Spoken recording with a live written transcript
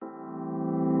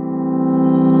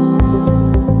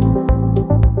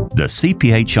the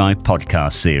CPHI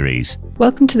podcast series.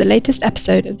 Welcome to the latest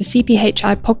episode of the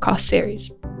CPHI podcast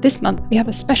series. This month, we have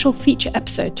a special feature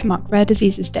episode to mark Rare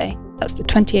Diseases Day. That's the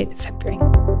 28th of February.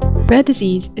 Rare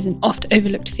disease is an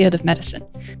oft-overlooked field of medicine,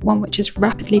 one which is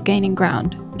rapidly gaining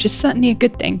ground, which is certainly a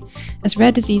good thing, as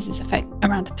rare diseases affect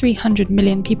around 300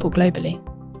 million people globally.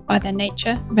 By their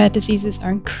nature, rare diseases are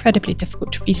incredibly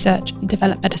difficult to research and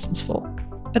develop medicines for,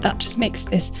 but that just makes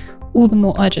this all the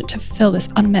more urgent to fulfill this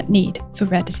unmet need for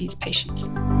rare disease patients.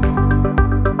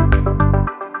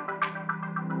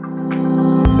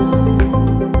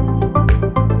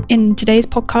 In today's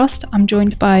podcast, I'm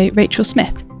joined by Rachel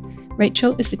Smith.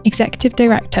 Rachel is the Executive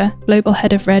Director, Global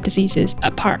Head of Rare Diseases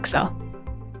at Parexel.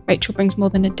 Rachel brings more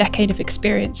than a decade of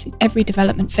experience in every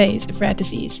development phase of rare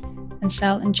disease and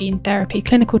cell and gene therapy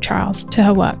clinical trials to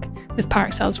her work with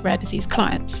Parexel's rare disease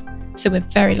clients. So we're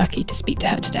very lucky to speak to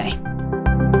her today.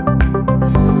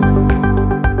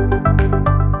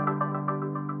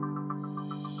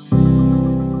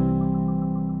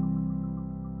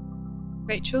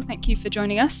 Rachel, thank you for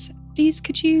joining us. Please,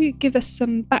 could you give us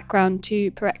some background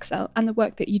to Parexel and the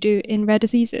work that you do in rare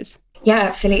diseases? Yeah,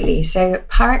 absolutely. So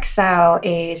Parexel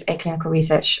is a clinical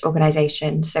research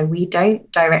organisation. So we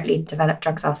don't directly develop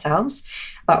drugs ourselves,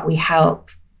 but we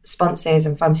help sponsors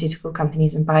and pharmaceutical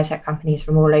companies and biotech companies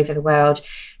from all over the world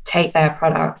take their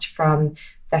product from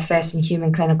their first in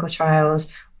human clinical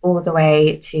trials all the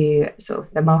way to sort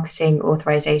of the marketing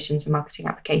authorizations and marketing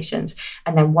applications.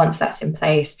 And then once that's in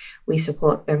place, we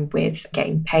support them with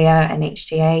getting payer and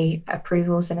HTA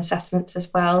approvals and assessments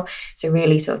as well. So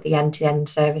really sort of the end-to-end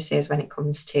services when it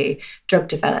comes to drug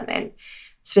development.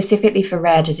 Specifically for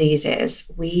rare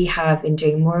diseases, we have been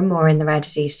doing more and more in the rare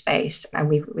disease space, and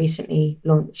we've recently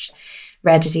launched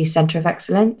Rare Disease Centre of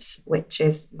Excellence, which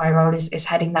is my role is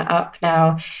heading that up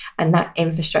now. And that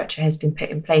infrastructure has been put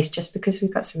in place just because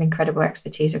we've got some incredible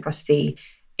expertise across the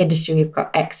industry. We've got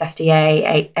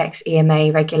ex-FDA,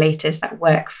 ex-EMA regulators that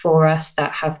work for us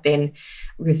that have been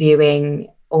reviewing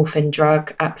orphan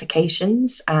drug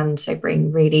applications, and so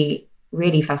bring really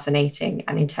fascinating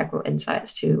and integral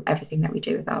insights to everything that we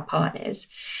do with our partners.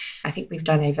 I think we've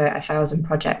done over 1,000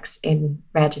 projects in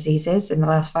rare diseases in the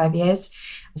last 5 years,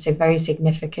 so very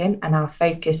significant. And our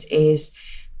focus is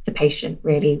the patient,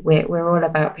 really. We're all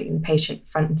about putting the patient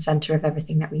front and centre of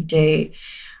everything that we do.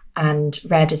 And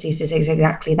rare diseases is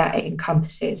exactly that. It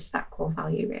encompasses that core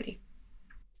value, really.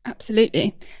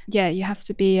 Absolutely. Yeah, you have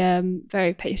to be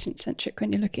very patient-centric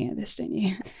when you're looking at this, don't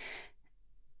you?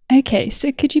 Okay,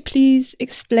 so could you please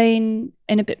explain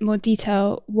in a bit more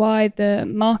detail why the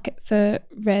market for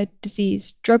rare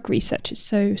disease drug research is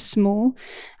so small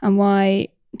and why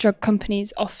drug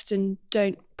companies often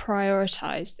don't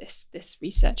prioritize this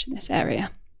research in this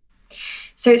area?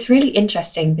 So it's really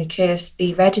interesting because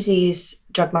the rare disease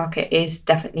drug market is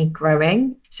definitely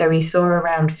growing. So we saw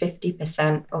around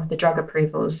 50% of the drug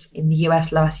approvals in the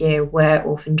US last year were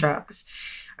orphan drugs.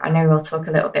 I know we'll talk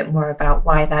a little bit more about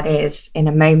why that is in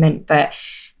a moment, but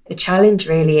the challenge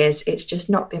really is it's just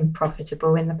not been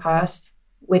profitable in the past.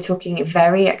 We're talking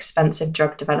very expensive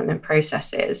drug development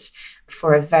processes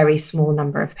for a very small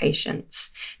number of patients.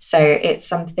 So it's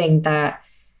something that,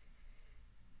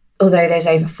 although there's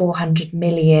over 400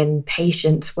 million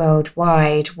patients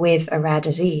worldwide with a rare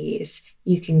disease,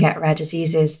 you can get rare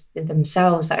diseases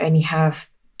themselves that only have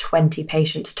 20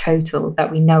 patients total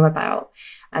that we know about.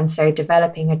 And so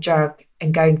developing a drug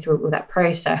and going through all that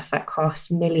process that costs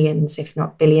millions, if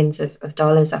not billions of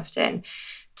dollars often,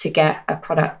 to get a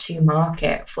product to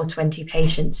market for 20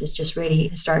 patients has just really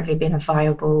historically been a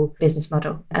viable business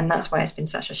model. And that's why it's been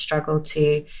such a struggle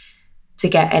to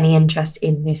get any interest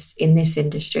in this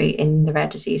industry, in the rare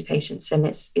disease patients. And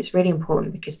it's really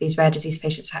important because these rare disease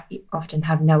patients often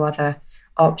have no other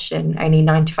option. Only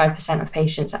 95% of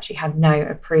patients actually have no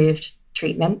approved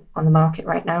treatment on the market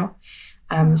right now.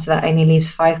 So that only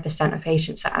leaves 5% of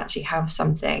patients that actually have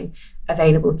something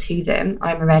available to them.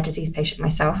 I'm a rare disease patient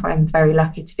myself. I'm very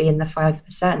lucky to be in the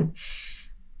 5%.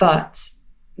 But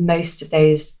most of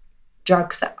those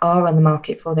drugs that are on the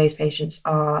market for those patients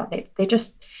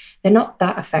they're not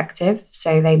that effective.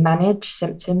 So they manage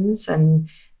symptoms and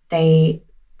they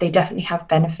definitely have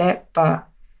benefit, but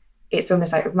it's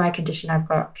almost like with my condition, I've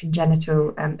got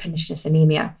congenital pernicious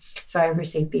anemia. So I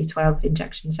receive B12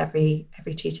 injections every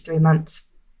 2 to 3 months.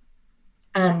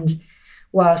 And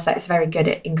whilst that's very good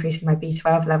at increasing my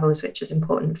B12 levels, which is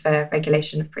important for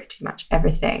regulation of pretty much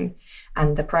everything,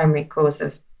 and the primary cause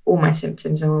of all my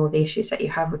symptoms and all the issues that you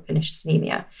have with pernicious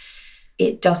anemia,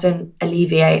 it doesn't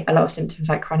alleviate a lot of symptoms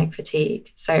like chronic fatigue.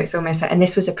 So it's almost like, and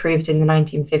this was approved in the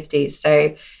 1950s.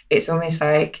 So it's almost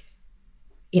like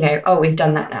we've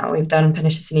done that now. We've done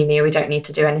pernicious anemia. We don't need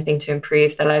to do anything to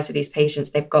improve the lives of these patients.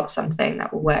 They've got something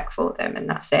that will work for them, and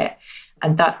that's it.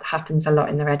 And that happens a lot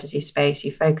in the rare disease space.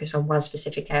 You focus on one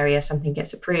specific area, something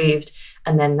gets approved,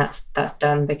 and then that's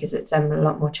done, because it's a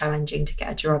lot more challenging to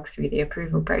get a drug through the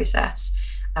approval process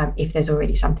if there's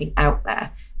already something out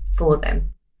there for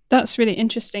them. That's really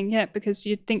interesting, yeah, because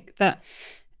you'd think that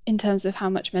in terms of how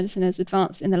much medicine has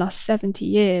advanced in the last 70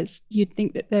 years, you'd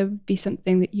think that there would be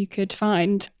something that you could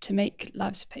find to make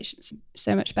lives of patients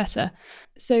so much better.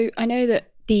 So I know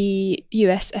that the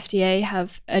US FDA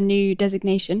have a new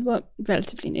designation,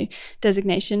 relatively new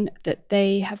designation, that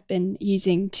they have been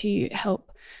using to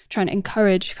help try and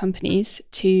encourage companies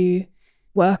to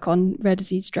work on rare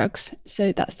disease drugs.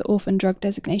 So that's the orphan drug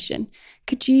designation.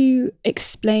 Could you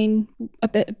explain a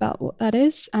bit about what that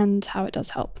is and how it does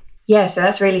help? Yeah, so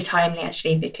that's really timely,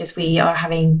 actually, because we are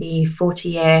having the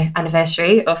 40-year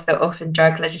anniversary of the orphan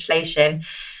drug legislation.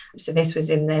 So this was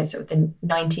in the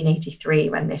 1983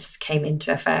 when this came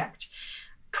into effect.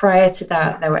 Prior to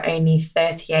that, there were only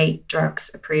 38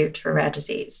 drugs approved for rare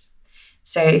disease.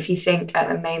 So if you think at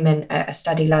the moment, a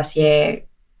study last year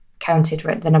counted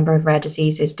the number of rare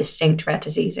diseases, distinct rare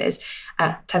diseases,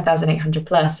 at 10,800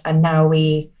 plus, and now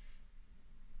we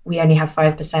only have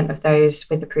 5% of those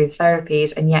with approved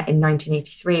therapies, and yet in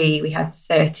 1983 we had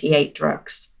 38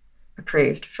 drugs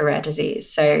approved for rare disease.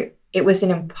 So it was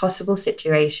an impossible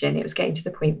situation. It was getting to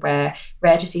the point where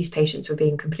rare disease patients were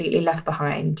being completely left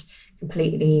behind,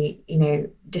 completely,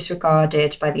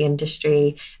 disregarded by the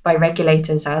industry, by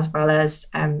regulators, as well as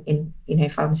in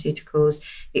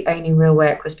pharmaceuticals. The only real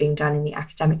work was being done in the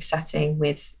academic setting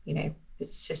with,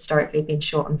 it's historically been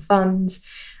short on funds.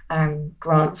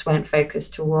 Grants weren't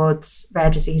focused towards rare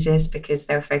diseases because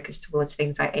they were focused towards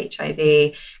things like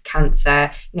HIV,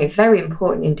 cancer, very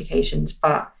important indications,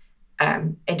 but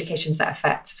indications that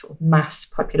affect sort of mass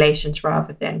populations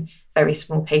rather than very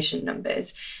small patient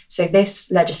numbers. So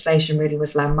this legislation really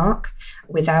was landmark.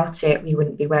 Without it, we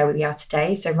wouldn't be where we are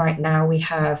today. So right now we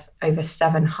have over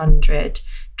 700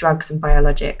 drugs and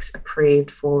biologics approved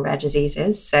for rare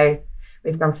diseases. So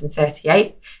we've gone from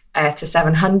 38 to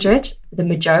 700. The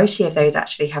majority of those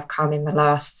actually have come in the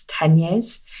last 10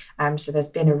 years. So there's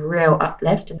been a real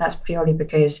uplift, and that's purely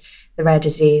because the rare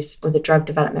disease or the drug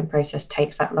development process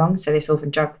takes that long. So this Orphan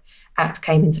Drug Act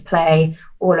came into play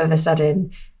all of a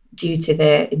sudden due to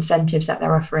the incentives that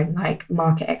they're offering, like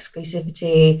market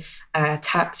exclusivity,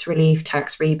 tax relief,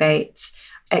 tax rebates,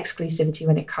 exclusivity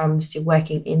when it comes to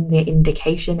working in the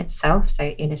indication itself, so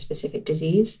in a specific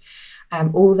disease.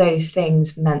 All those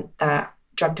things meant that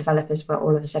drug developers were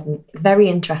all of a sudden very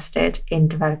interested in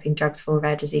developing drugs for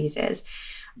rare diseases,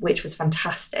 which was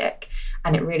fantastic.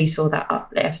 And it really saw that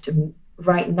uplift. And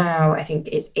right now, I think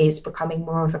it is becoming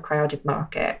more of a crowded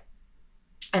market.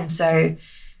 And so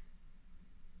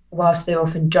whilst the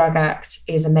Orphan Drug Act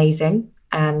is amazing,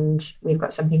 and we've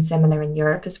got something similar in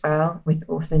Europe as well with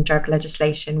orphan drug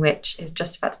legislation, which is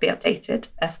just about to be updated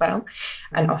as well,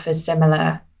 and offers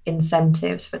similar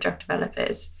incentives for drug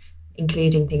developers,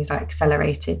 including things like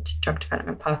accelerated drug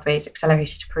development pathways,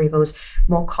 accelerated approvals,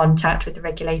 more contact with the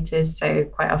regulators. So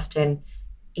quite often,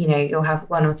 you'll have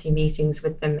 1 or 2 meetings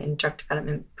with them in drug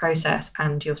development process,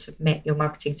 and you'll submit your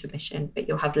marketing submission, but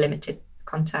you'll have limited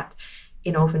contact.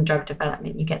 In orphan drug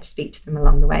development, you get to speak to them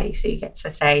along the way. So you get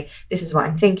to say, this is what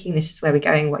I'm thinking, this is where we're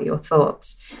going, what are your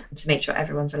thoughts? And to make sure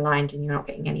everyone's aligned and you're not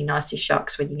getting any nasty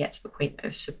shocks when you get to the point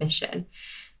of submission.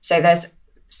 So there's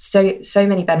so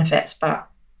many benefits, but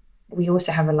we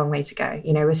also have a long way to go.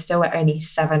 We're still at only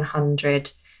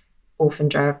 700 orphan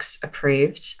drugs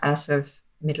approved as of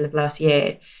middle of last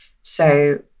year.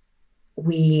 So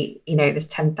there's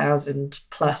 10,000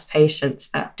 plus patients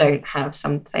that don't have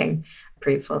something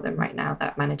approved for them right now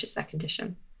that manages their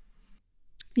condition.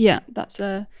 Yeah, that's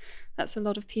a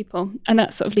lot of people. And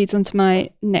that sort of leads on to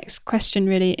my next question,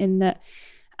 really, in that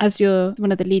as you're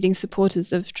one of the leading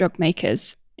supporters of drug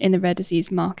makers in the rare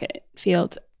disease market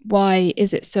field, why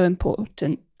is it so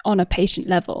important on a patient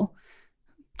level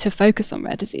to focus on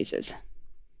rare diseases?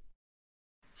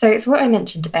 So it's what I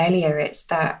mentioned earlier, it's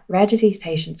that rare disease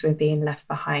patients were being left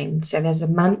behind. So there's a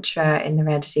mantra in the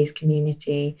rare disease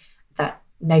community that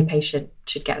no patient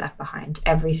should get left behind.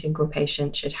 Every single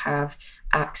patient should have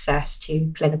access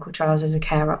to clinical trials as a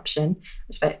care option,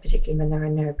 particularly when there are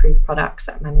no approved products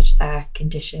that manage their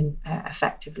condition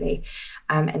effectively.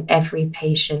 And every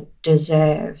patient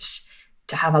deserves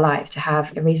to have a life, to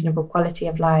have a reasonable quality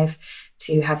of life,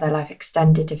 to have their life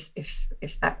extended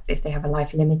if they have a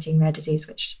life-limiting rare disease,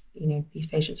 which these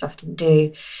patients often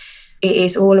do. it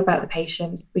is all about the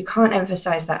patient. We can't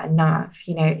emphasize that enough.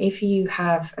 If you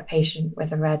have a patient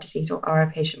with a rare disease or are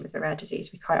a patient with a rare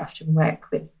disease, we quite often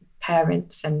work with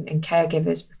parents and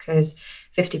caregivers because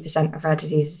 50% of rare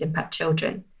diseases impact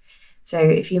children. So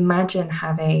if you imagine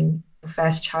having your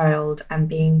first child and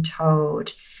being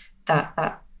told that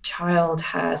that child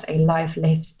has a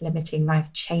life-limiting,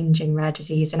 life-changing rare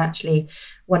disease, and actually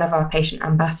one of our patient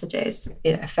ambassadors,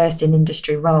 a first in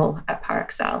industry role at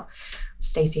Parexel,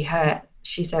 Stacey Hurt,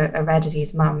 she's a rare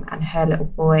disease mum, and her little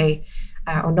boy,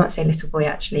 or not so little boy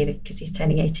actually, because he's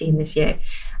turning 18 this year,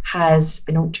 has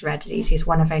an ultra-rare disease. He's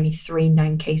one of only 3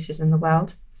 known cases in the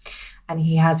world. And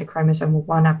he has a chromosomal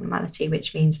 1 abnormality,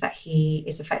 which means that he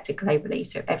is affected globally.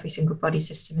 So every single body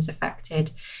system is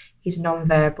affected. He's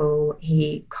non-verbal.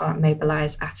 He can't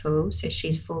mobilize at all. So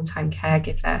she's full-time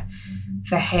caregiver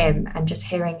for him. And just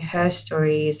hearing her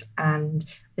stories and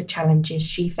the challenges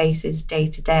she faces day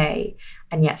to day,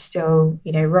 and yet still,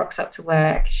 rocks up to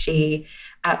work. She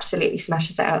absolutely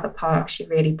smashes it out of the park. She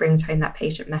really brings home that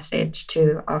patient message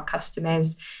to our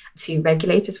customers, to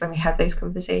regulators when we have those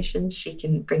conversations. She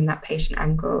can bring that patient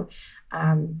angle.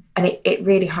 And it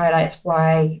really highlights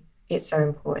why it's so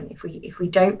important. If we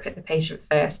don't put the patient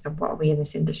first, then what are we in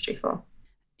this industry for?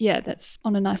 Yeah, that's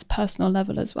on a nice personal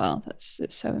level as well. It's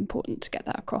so important to get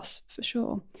that across, for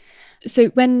sure. So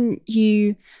when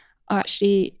you are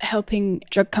actually helping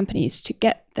drug companies to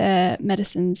get their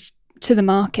medicines to the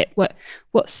market,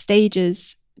 what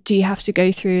stages do you have to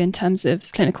go through in terms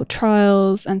of clinical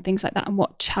trials and things like that? And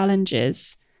what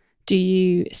challenges do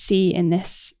you see in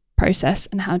this process,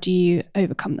 and how do you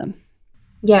overcome them?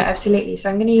 Yeah, absolutely. So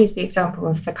I'm going to use the example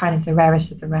of the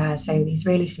rarest of the rare. So these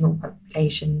really small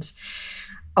populations.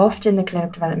 Often the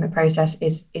clinical development process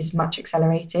is much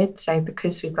accelerated. So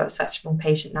because we've got such small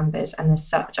patient numbers and there's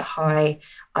such a high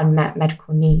unmet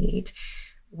medical need,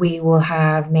 we will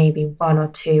have maybe 1 or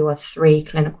 2 or 3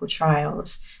 clinical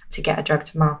trials to get a drug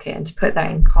to market. And to put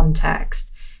that in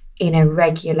context, in a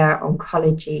regular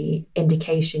oncology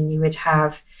indication, you would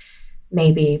have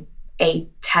maybe 8,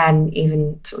 10,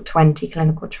 even sort of 20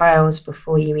 clinical trials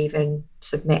before you even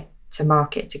submit to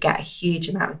market to get a huge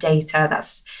amount of data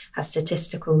that has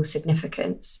statistical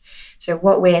significance. So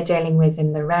what we're dealing with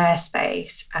in the rare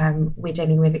space, we're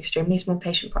dealing with extremely small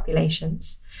patient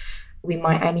populations. We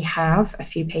might only have a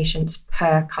few patients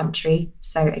per country.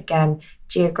 So again,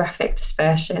 geographic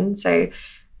dispersion. So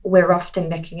we're often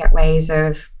looking at ways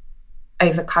of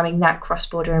overcoming that.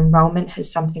 Cross-border enrollment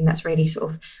is something that's really sort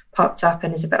of popped up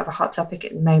and is a bit of a hot topic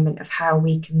at the moment, of how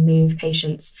we can move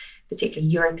patients. Particularly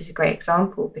Europe is a great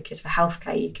example, because for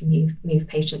healthcare, you can move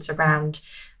patients around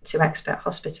to expert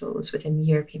hospitals within the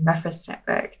European reference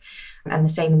network. And the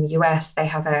same in the US, they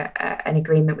have an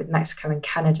agreement with Mexico and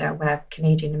Canada where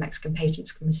Canadian and Mexican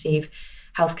patients can receive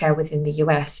healthcare within the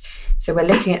US. So we're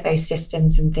looking at those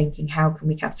systems and thinking, how can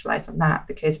we capitalize on that?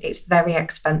 Because it's very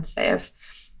expensive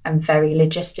and very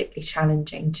logistically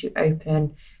challenging to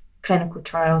open clinical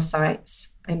trial sites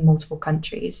in multiple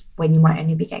countries when you might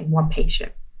only be getting 1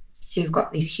 patient. So you've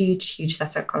got these huge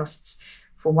setup costs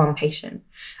for 1 patient.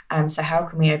 So how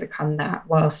can we overcome that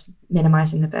whilst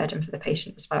minimizing the burden for the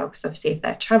patient as well? Because obviously if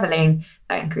they're traveling,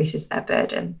 that increases their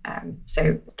burden.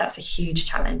 So that's a huge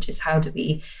challenge, is how do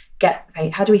we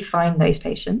find those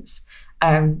patients?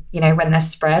 When they're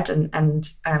spread,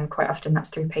 and quite often that's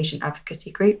through patient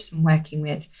advocacy groups and working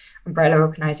with umbrella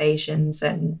organisations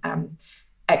and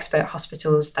expert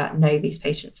hospitals that know these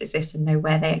patients exist and know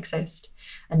where they exist.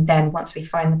 And then once we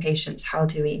find the patients, how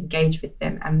do we engage with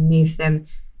them and move them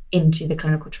into the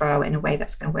clinical trial in a way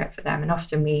that's going to work for them? And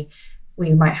often we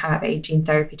might have a gene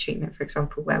therapy treatment, for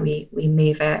example, where we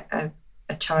move a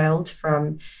child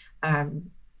from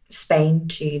Spain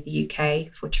to the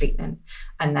UK for treatment,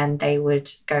 and then they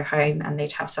would go home and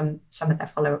they'd have some of their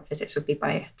follow-up visits would be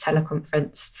by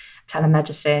teleconference,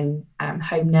 telemedicine,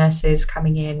 home nurses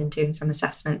coming in and doing some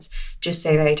assessments, just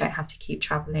so they don't have to keep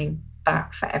traveling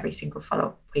back for every single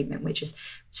follow-up appointment, which is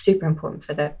super important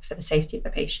for the safety of the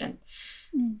patient.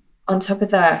 On top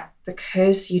of that,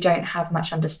 because you don't have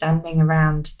much understanding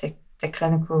around the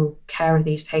clinical care of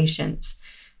these patients,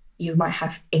 you might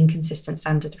have inconsistent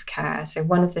standard of care. So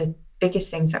one of the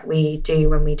biggest things that we do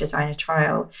when we design a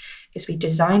trial is we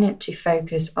design it to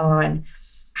focus on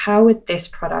how would this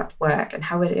product work and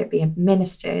how would it be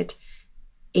administered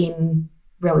in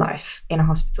real life in a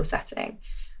hospital setting.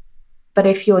 But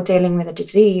if you're dealing with a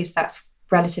disease that's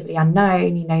relatively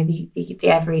unknown, the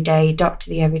everyday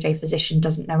doctor, the everyday physician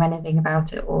doesn't know anything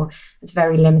about it, or it's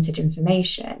very limited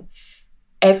information,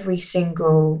 every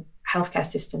single healthcare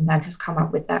system then has come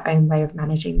up with their own way of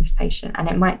managing this patient, and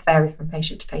it might vary from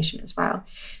patient to patient as well.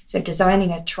 So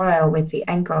designing a trial with the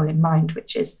end goal in mind,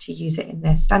 which is to use it in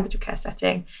the standard of care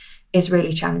setting, is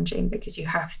really challenging, because you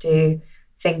have to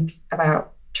think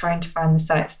about trying to find the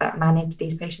sites that manage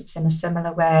these patients in a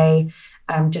similar way,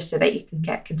 just so that you can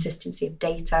get consistency of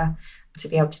data to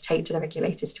be able to take to the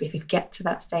regulators to even get to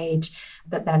that stage.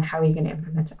 But then how are you going to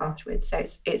implement it afterwards? So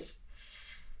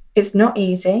it's not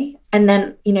easy. And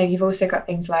then, you've also got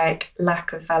things like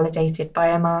lack of validated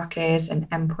biomarkers and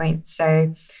endpoints.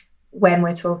 So when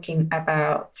we're talking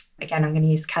about, again, I'm going to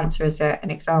use cancer as an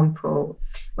example.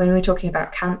 When we're talking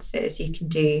about cancers, you can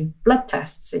do blood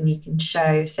tests and you can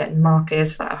show certain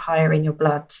markers that are higher in your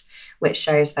blood, which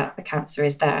shows that the cancer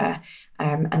is there.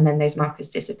 And then those markers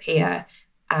disappear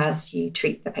as you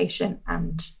treat the patient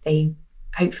and they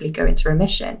hopefully go into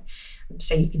remission.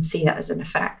 So you can see that as an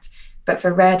effect. But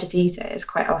for rare diseases,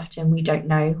 quite often we don't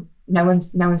know. No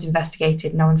one's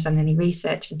investigated, no one's done any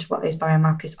research into what those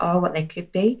biomarkers are, what they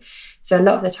could be. So a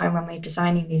lot of the time when we're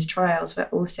designing these trials, we're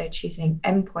also choosing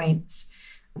endpoints,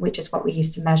 which is what we use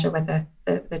to measure whether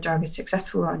the drug is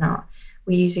successful or not.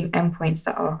 We're using endpoints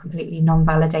that are completely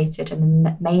non-validated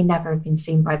and may never have been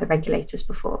seen by the regulators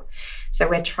before. So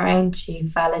we're trying to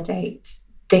validate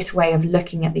this way of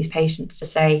looking at these patients to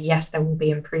say, yes, there will be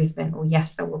improvement, or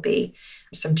yes, there will be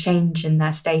some change in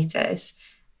their status.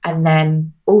 And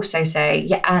then also say,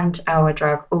 yeah, and our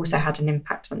drug also had an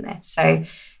impact on this. So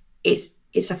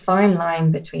it's a fine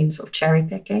line between sort of cherry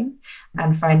picking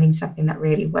and finding something that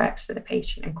really works for the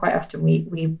patient. And quite often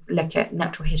we look at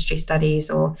natural history studies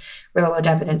or real world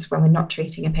evidence when we're not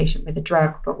treating a patient with a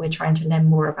drug, but we're trying to learn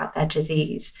more about their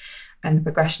disease and the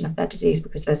progression of their disease,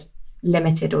 because there's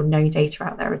limited or no data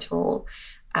out there at all.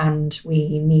 And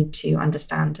we need to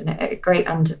understand. And a great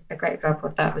example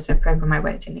of that was a program I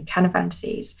worked in Canavan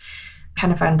disease.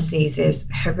 Canavan disease is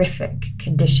a horrific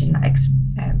condition that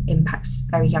impacts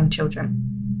very young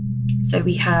children. So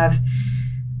we have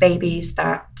babies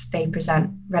that they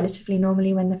present relatively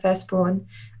normally when they're first born,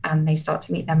 and they start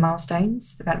to meet their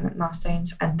milestones, development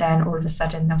milestones, and then all of a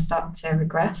sudden they'll start to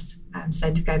regress,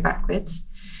 so to go backwards.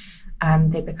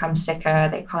 They become sicker,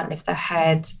 they can't lift their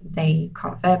head, they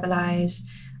can't verbalize.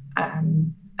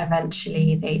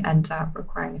 Eventually they end up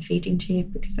requiring a feeding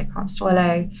tube because they can't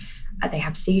swallow. They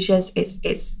have seizures.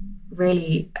 It's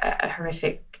really a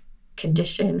horrific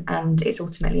condition, and it's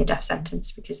ultimately a death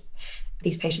sentence because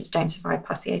these patients don't survive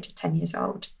past the age of 10 years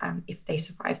old, if they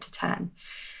survive to 10.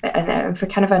 And for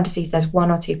Canavan disease, there's 1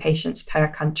 or 2 patients per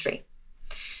country.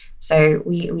 So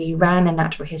we ran a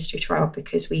natural history trial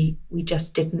because we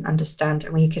just didn't understand,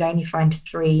 and we could only find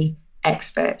 3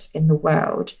 experts in the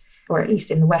world, or at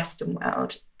least in the Western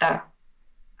world, that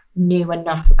knew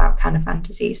enough about Canavan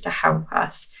disease to help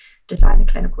us design the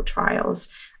clinical trials.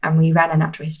 And we ran a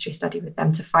natural history study with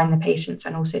them to find the patients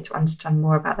and also to understand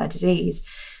more about their disease.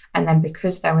 And then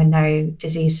because there were no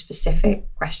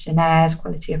disease-specific questionnaires,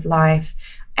 quality of life,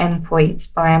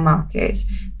 endpoints, biomarkers,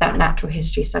 that natural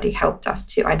history study helped us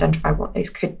to identify what those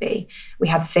could be. We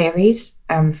had theories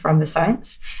from the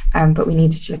science, but we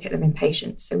needed to look at them in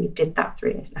patients. So we did that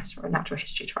through this natural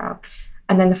history trial.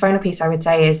 And then the final piece I would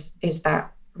say is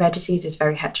that rare disease is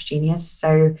very heterogeneous.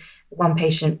 So one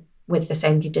patient with the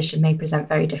same condition may present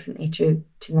very differently to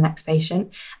the next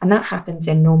patient. And that happens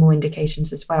in normal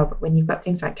indications as well. But when you've got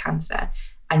things like cancer,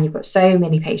 and you've got so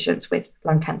many patients with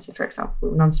lung cancer, for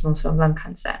example, non-small cell lung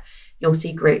cancer, you'll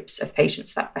see groups of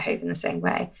patients that behave in the same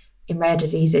way. In rare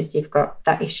diseases, you've got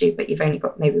that issue, but you've only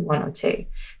got maybe 1 or 2.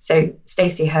 So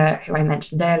Stacey Hurt, who I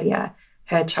mentioned earlier,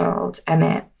 her child,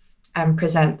 Emmett,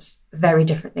 presents very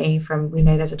differently from, we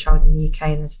know there's a child in the UK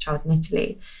and there's a child in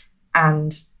Italy.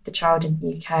 And the child in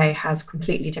the UK has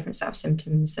completely different set of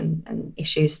symptoms and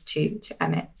issues to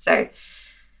Emmett. So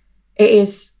it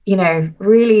is,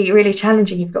 really, really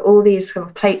challenging. You've got all these sort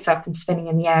of plates up and spinning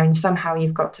in the air, and somehow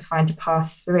you've got to find a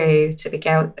path through to be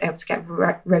able to get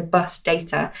robust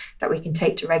data that we can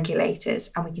take to regulators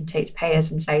and we can take to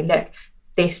payers and say, look,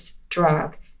 this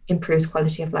drug improves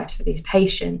quality of life for these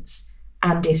patients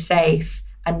and is safe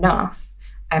enough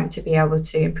to be able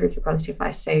to improve the quality of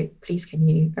life. So please, can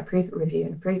you review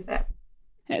and approve it?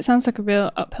 It sounds like a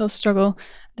real uphill struggle.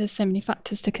 There's so many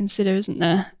factors to consider, isn't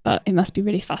there? But it must be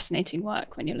really fascinating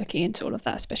work when you're looking into all of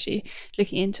that, especially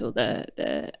looking into all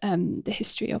the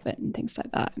history of it and things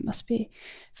like that. It must be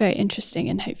very interesting,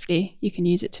 and hopefully you can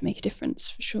use it to make a difference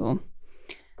for sure.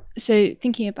 So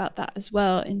thinking about that as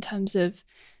well in terms of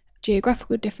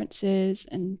geographical differences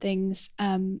and things,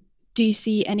 Do you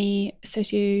see any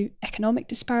socioeconomic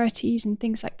disparities and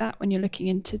things like that when you're looking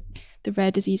into the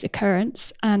rare disease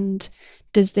occurrence? And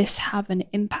does this have an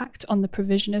impact on the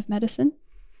provision of medicine?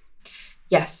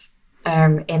 Yes.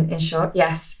 In short,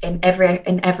 yes, in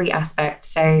every aspect.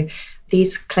 So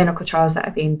these clinical trials that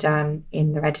are being done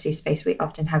in the rare disease space, we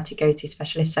often have to go to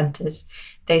specialist centres.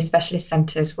 Those specialist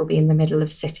centres will be in the middle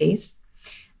of cities.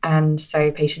 And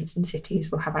so patients in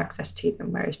cities will have access to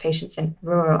them, whereas patients in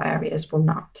rural areas will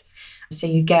not. So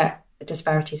you get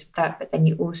disparities with that, but then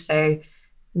you also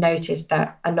notice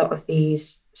that a lot of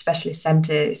these specialist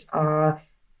centres are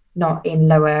not in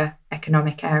lower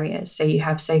economic areas. So you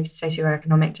have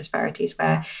socioeconomic disparities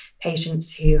where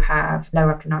patients who have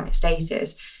lower economic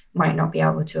status might not be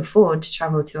able to afford to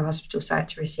travel to a hospital site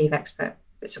to receive expert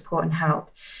support and help.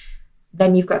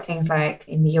 Then you've got things like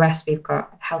in the US, we've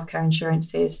got healthcare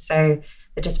insurances. So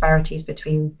the disparities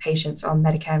between patients on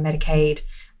Medicare and Medicaid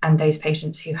and those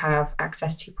patients who have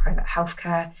access to private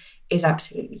healthcare is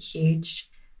absolutely huge.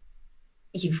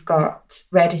 You've got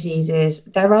rare diseases.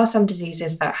 There are some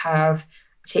diseases that have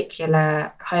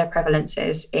particular higher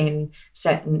prevalences in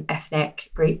certain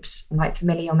ethnic groups, like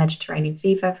familial Mediterranean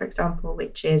fever, for example,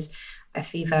 which is a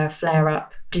fever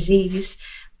flare-up disease.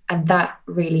 And that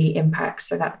really impacts,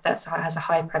 so that has a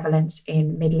high prevalence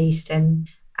in Middle Eastern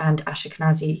and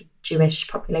Ashkenazi Jewish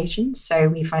populations. So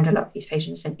we find a lot of these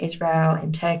patients in Israel,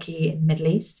 in Turkey, in the Middle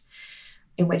East,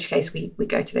 in which case we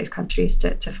go to those countries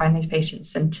to find those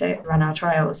patients and to run our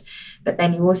trials. But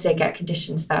then you also get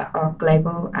conditions that are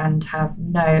global and have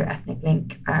no ethnic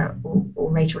link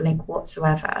or racial link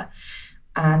whatsoever.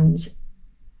 And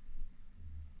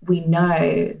we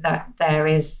know that there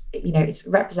is, it's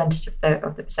representative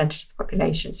of the percentage of the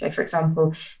population. So, for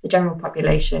example, the general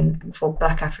population for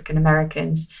Black African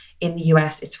Americans in the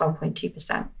US is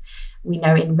 12.2%. We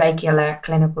know in regular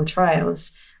clinical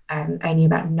trials, only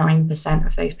about 9%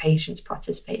 of those patients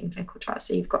participate in clinical trials.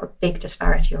 So you've got a big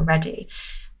disparity already.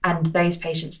 And those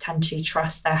patients tend to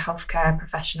trust their healthcare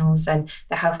professionals, and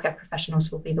the healthcare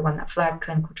professionals will be the one that flag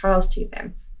clinical trials to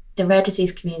them. The rare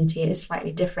disease community is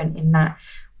slightly different in that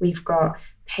we've got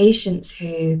patients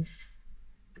who,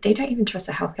 they don't even trust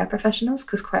their healthcare professionals,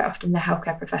 because quite often the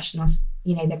healthcare professionals,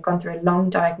 they've gone through a long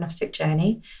diagnostic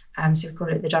journey. So we call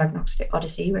it the diagnostic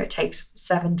odyssey, where it takes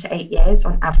 7 to 8 years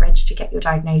on average to get your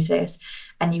diagnosis.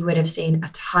 And you would have seen a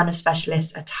ton of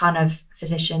specialists, a ton of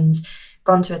physicians,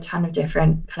 gone to a ton of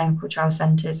different clinical trial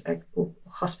centres or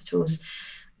hospitals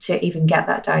to even get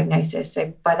that diagnosis.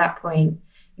 So by that point,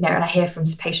 and I hear from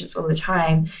patients all the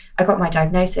time, I got my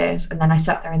diagnosis and then I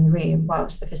sat there in the room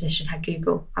whilst the physician had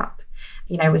Google up,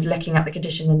 was looking at the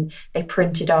condition, and they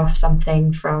printed off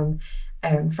something from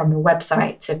the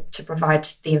website to provide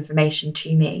the information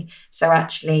to me. So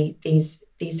actually these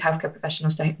healthcare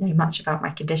professionals don't know much about my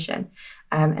condition.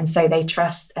 And so they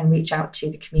trust and reach out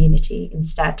to the community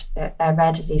instead, their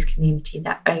rare disease community,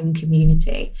 their own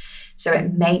community. So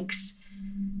it makes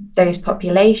those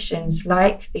populations,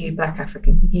 like the Black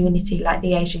African community, like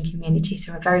the Asian communities,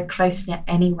 who are very close-knit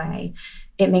anyway,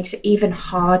 it makes it even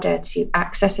harder to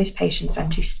access those patients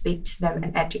and to speak to them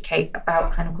and educate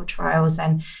about clinical trials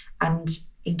and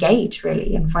engage,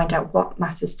 really, and find out what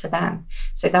matters to them.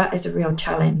 So that is a real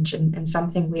challenge and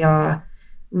something we are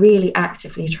really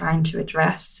actively trying to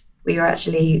address. We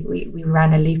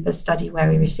ran a lupus study where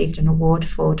we received an award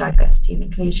for diversity and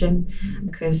inclusion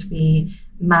because we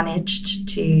managed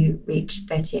to reach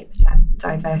 38%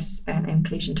 diverse and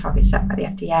inclusion target set by the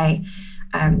FDA.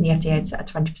 The FDA had set a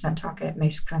 20% target.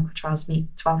 Most clinical trials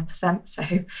meet 12%,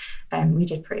 so we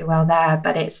did pretty well there.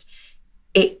 But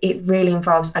it really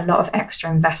involves a lot of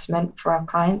extra investment for our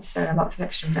clients, so a lot of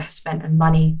extra investment and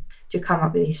money to come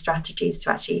up with these strategies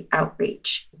to actually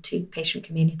outreach to patient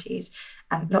communities,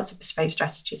 and lots of bespoke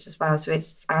strategies as well. So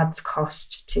it adds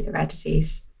cost to the rare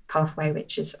disease pathway,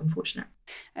 which is unfortunate.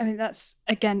 I mean, that's,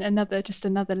 again,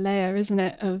 another layer, isn't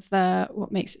it, of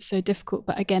what makes it so difficult,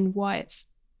 but again, why it's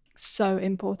so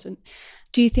important.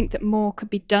 Do you think that more could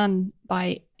be done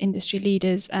by industry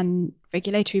leaders and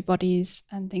regulatory bodies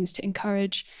and things to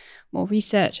encourage more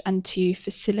research and to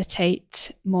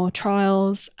facilitate more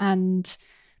trials and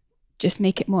just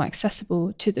make it more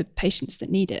accessible to the patients that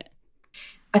need it?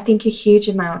 I think a huge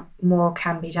amount more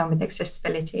can be done with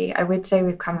accessibility. I would say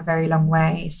we've come a very long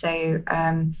way. So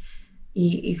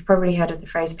you've probably heard of the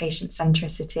phrase patient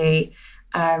centricity.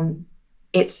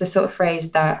 It's the sort of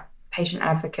phrase that patient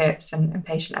advocates and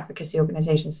patient advocacy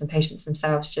organisations and patients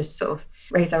themselves just sort of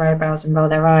raise their eyebrows and roll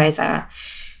their eyes at.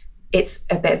 It's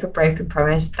a bit of a broken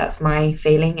promise. That's my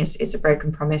feeling. It's a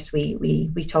broken promise. We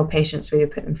told patients we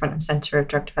would put them front and centre of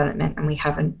drug development, and we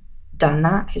haven't done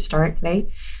that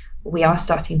historically. we are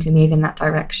starting to move in that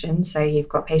direction. So you've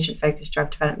got patient-focused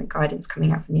drug development guidance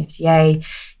coming out from the FDA.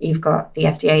 You've got the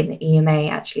FDA and the EMA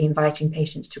actually inviting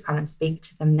patients to come and speak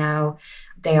to them now.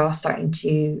 They are starting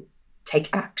to take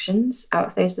actions out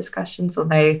of those discussions,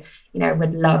 although,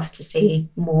 would love to see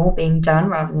more being done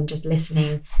rather than just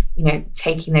listening,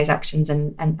 taking those actions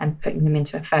and putting them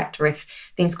into effect. Or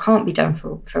if things can't be done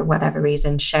for whatever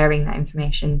reason, sharing that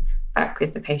information back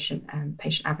with the patient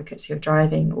advocates who are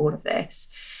driving all of this.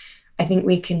 I think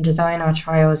we can design our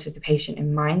trials with the patient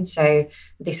in mind. So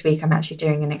this week I'm actually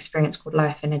doing an experience called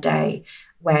Life in a Day,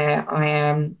 where I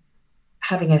am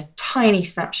having a tiny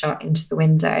snapshot into the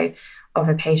window of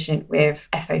a patient with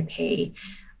FOP.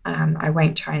 I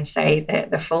won't try and say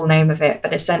the full name of it,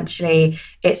 but essentially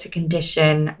it's a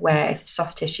condition where if the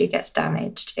soft tissue gets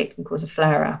damaged, it can cause a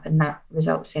flare-up, and that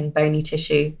results in bony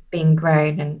tissue being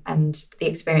grown. And the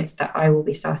experience that I will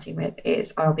be starting with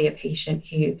is I'll be a patient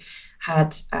who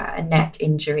had a neck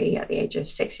injury at the age of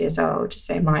 6 years old.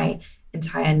 So my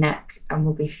entire neck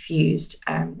will be fused,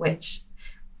 which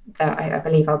I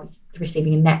believe I'll be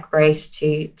receiving a neck brace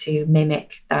to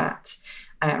mimic that.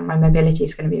 My mobility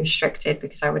is going to be restricted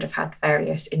because I would have had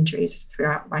various injuries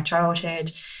throughout my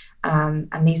childhood.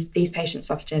 And these patients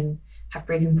often have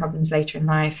breathing problems later in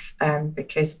life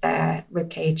because their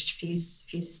ribcage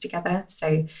fuses together.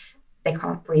 So they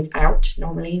can't breathe out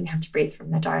normally. They have to breathe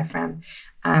from their diaphragm.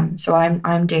 So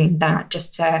I'm doing that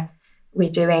we're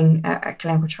doing a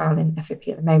clinical trial in FOP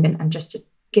at the moment, and just to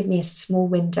give me a small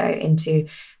window into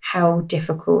how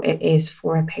difficult it is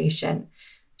for a patient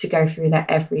to go through that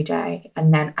every day,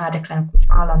 and then add a clinical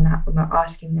trial on that when we're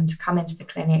asking them to come into the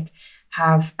clinic,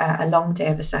 have a long day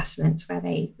of assessments where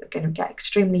they are going to get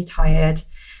extremely tired,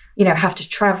 have to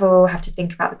travel, have to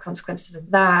think about the consequences of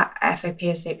that. FOP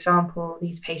is the example.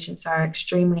 These patients are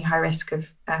extremely high risk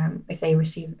of if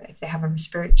they have a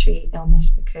respiratory illness,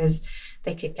 because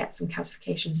they could get some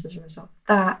calcifications as a result of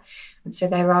that. And so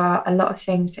there are a lot of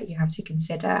things that you have to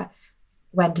consider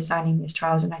when designing these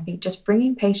trials. And I think just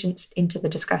bringing patients into the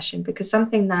discussion, because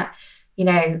something that,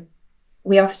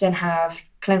 we often have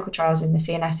clinical trials in the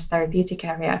CNS therapeutic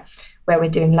area where we're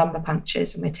doing lumbar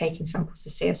punctures and we're taking samples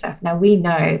of CSF. Now, we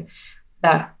know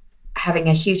that having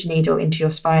a huge needle into your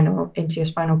spinal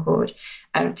cord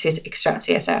to extract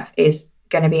CSF is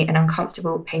going to be an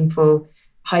uncomfortable, painful,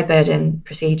 high burden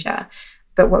procedure.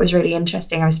 But what was really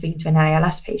interesting, I was speaking to an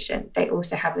ALS patient. They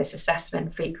also have this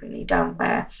assessment frequently done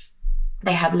where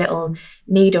they have little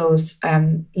needles, like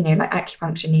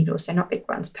acupuncture needles, so not big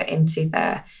ones, put into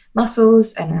their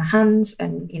muscles and their hands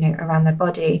and, around their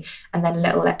body. And then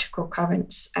little electrical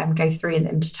currents go through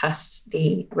them to test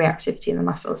the reactivity in the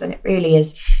muscles. And it really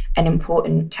is an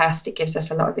important test. It gives us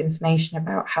a lot of information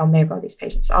about how mobile these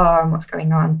patients are and what's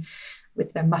going on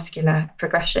with their muscular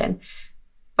progression.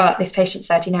 But this patient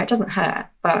said, it doesn't hurt,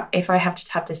 but if I have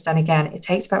to have this done again, it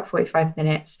takes about 45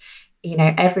 minutes.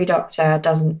 Every doctor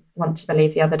doesn't want to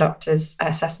believe the other doctor's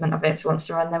assessment of it, so wants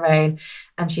to run their own.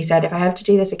 And she said, if I have to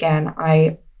do this again,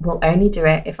 I will only do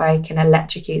it if I can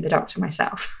electrocute the doctor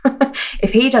myself.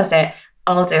 If he does it,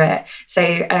 I'll do it.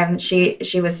 So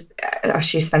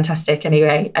she's fantastic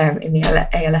anyway in the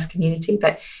ALS community,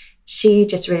 but she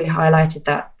just really highlighted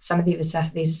that some of these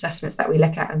assessments that we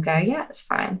look at and go, yeah, it's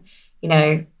fine,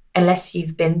 unless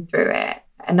you've been through it.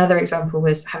 Another example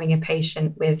was having a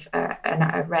patient with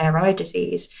a rare eye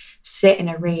disease sit in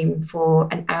a room for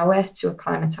an hour to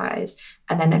acclimatise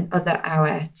and then another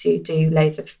hour to do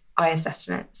loads of eye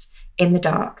assessments in the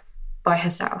dark by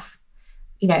herself.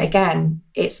 Again,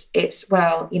 it's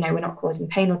we're not causing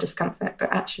pain or discomfort,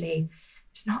 but actually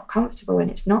it's not comfortable and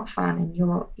it's not fun, and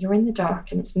you're in the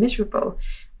dark and it's miserable.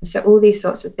 And so all these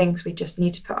sorts of things, we just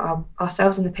need to put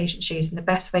ourselves in the patient's shoes. And the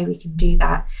best way we can do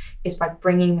that is by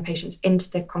bringing the patients into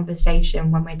the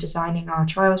conversation when we're designing our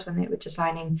trials, when we're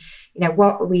designing,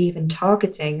 what are we even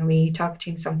targeting? Are we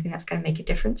targeting something that's going to make a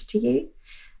difference to you?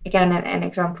 Again, an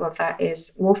example of that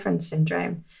is Wolfram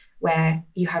syndrome, where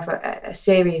you have a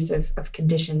series of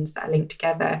conditions that are linked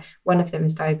together. One of them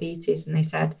is diabetes, and they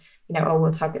said,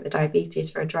 we'll target the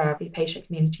diabetes for a drug. The patient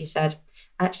community said,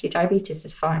 actually, diabetes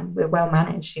is fine. We're well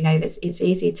managed. It's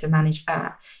easy to manage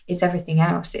that. It's everything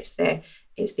else. It's the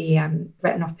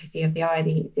retinopathy of the eye,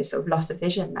 the sort of loss of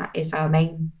vision that is our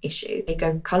main issue. They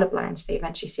go colorblind, so they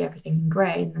eventually see everything in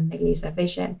grey, and then they lose their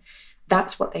vision.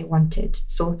 That's what they wanted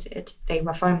sorted. They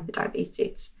were fine with the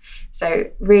diabetes. So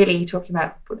really talking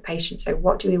about the patient, so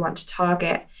what do we want to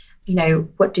target?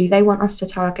 What do they want us to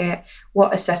target?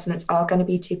 What assessments are going to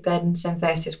be too burdensome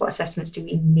versus what assessments do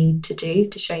we need to do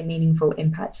to show meaningful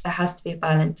impacts? There has to be a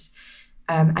balance.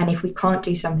 And if we can't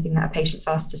do something that a patient's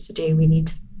asked us to do, we need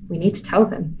to we need to tell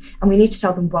them, and we need to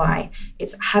tell them why.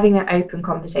 It's having an open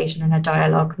conversation and a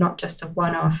dialogue, not just a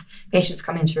one-off. Patients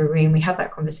come into a room, we have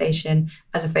that conversation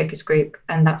as a focus group,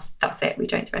 and that's it. We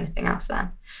don't do anything else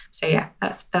then. So yeah,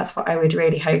 that's what I would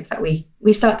really hope that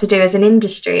we start to do as an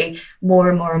industry more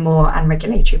and more and more, and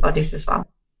regulatory bodies as well.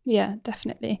 Yeah,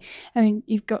 definitely. I mean,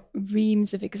 you've got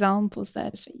reams of examples there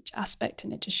just for each aspect,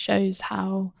 and it just shows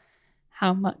how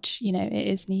much, you know, it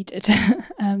is needed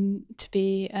to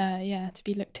be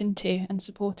looked into and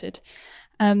supported.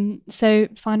 So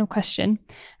final question,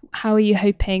 how are you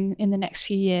hoping in the next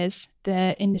few years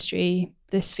the industry,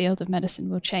 this field of medicine,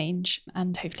 will change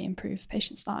and hopefully improve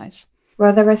patients' lives?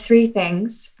 Well, there are three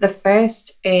things. The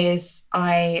first is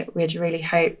I would really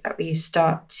hope that we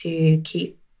start to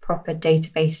keep proper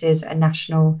databases at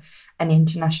national and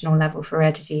international level for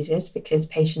rare diseases, because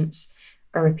patients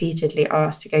are repeatedly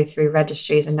asked to go through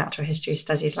registries and natural history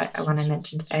studies like the one I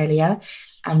mentioned earlier,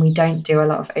 and we don't do a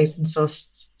lot of open source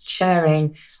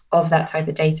sharing of that type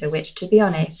of data, which, to be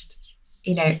honest,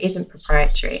 you know, isn't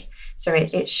proprietary. So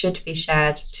it should be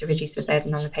shared to reduce the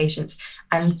burden on the patients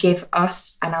and give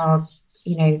us and our,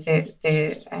 you know,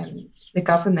 the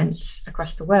governments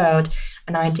across the world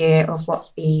an idea of what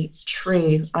the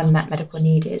true unmet medical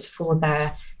need is for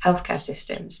their healthcare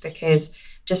systems. Because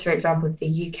just for example,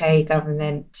 the UK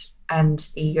government and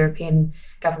the European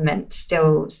government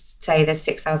still say there's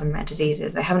 6,000 rare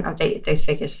diseases. They haven't updated those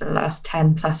figures for the last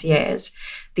 10 plus years.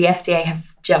 The FDA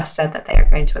have just said that they are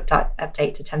going to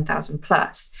update to 10,000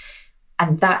 plus.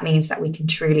 And that means that we can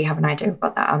truly have an idea of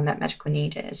what that unmet medical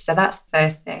need is. So that's the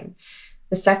first thing.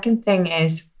 The second thing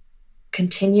is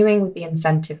continuing with the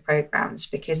incentive programs,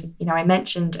 because, you know, I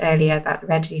mentioned earlier that the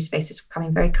rare disease space is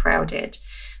becoming very crowded.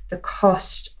 The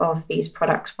cost of these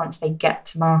products once they get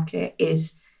to market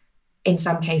is, in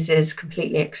some cases,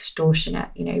 completely extortionate,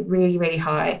 you know, really, really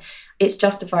high. It's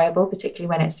justifiable, particularly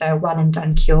when it's a one and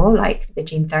done cure, like the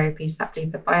gene therapies that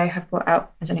Bluebird Bio have brought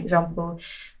out as an example.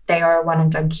 They are a one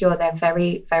and done cure. They're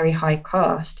very, very high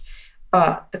cost,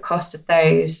 but the cost of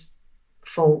those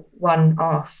for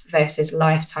one-off versus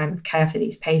lifetime of care for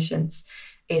these patients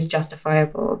is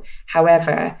justifiable.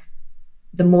 However,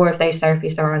 the more of those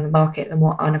therapies there are on the market, the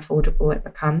more unaffordable it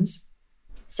becomes.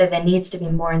 So there needs to be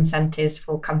more incentives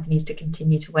for companies to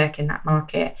continue to work in that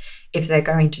market if they're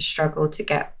going to struggle to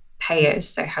get payers,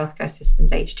 so healthcare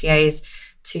systems, HTAs,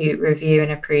 to review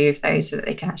and approve those so that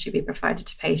they can actually be provided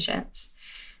to patients.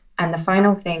 And the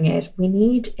final thing is we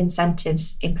need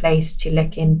incentives in place to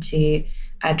look into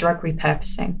drug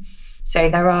repurposing. So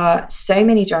there are so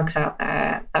many drugs out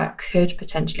there that could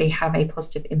potentially have a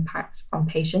positive impact on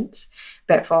patients,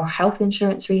 but for health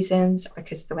insurance reasons,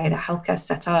 because of the way that healthcare is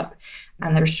set up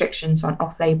and the restrictions on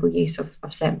off-label use of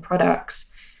certain products,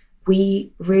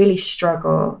 we really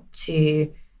struggle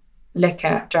to look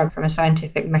at drug from a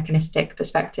scientific mechanistic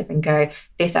perspective and go,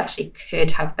 this actually could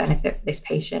have benefit for this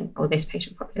patient or this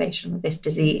patient population or this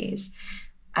disease.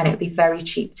 And it would be very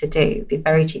cheap to do. It would be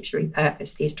very cheap to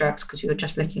repurpose these drugs because you're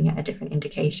just looking at a different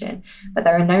indication. But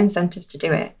there are no incentives to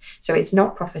do it. So it's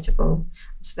not profitable.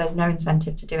 So there's no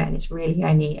incentive to do it. And it's really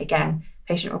only, again,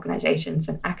 patient organisations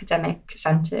and academic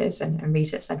centres and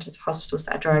research centres, hospitals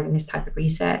that are driving this type of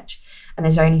research. And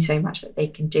there's only so much that they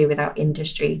can do without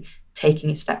industry taking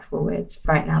a step forwards.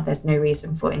 Right now, there's no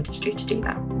reason for industry to do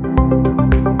that.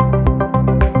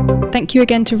 Thank you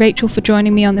again to Rachel for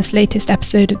joining me on this latest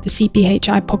episode of the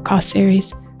CPHI podcast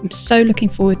series. I'm so looking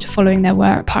forward to following their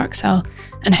work at Parexel,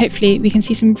 and hopefully we can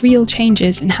see some real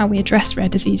changes in how we address rare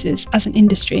diseases as an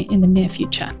industry in the near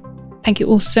future. Thank you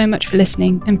all so much for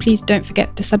listening, and please don't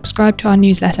forget to subscribe to our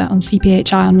newsletter on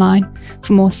CPHI Online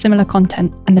for more similar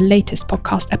content and the latest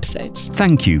podcast episodes.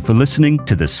 Thank you for listening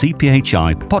to the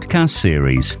CPHI podcast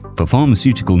series. For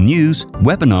pharmaceutical news,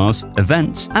 webinars,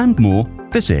 events, and more,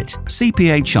 visit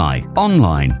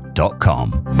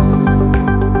cphionline.com.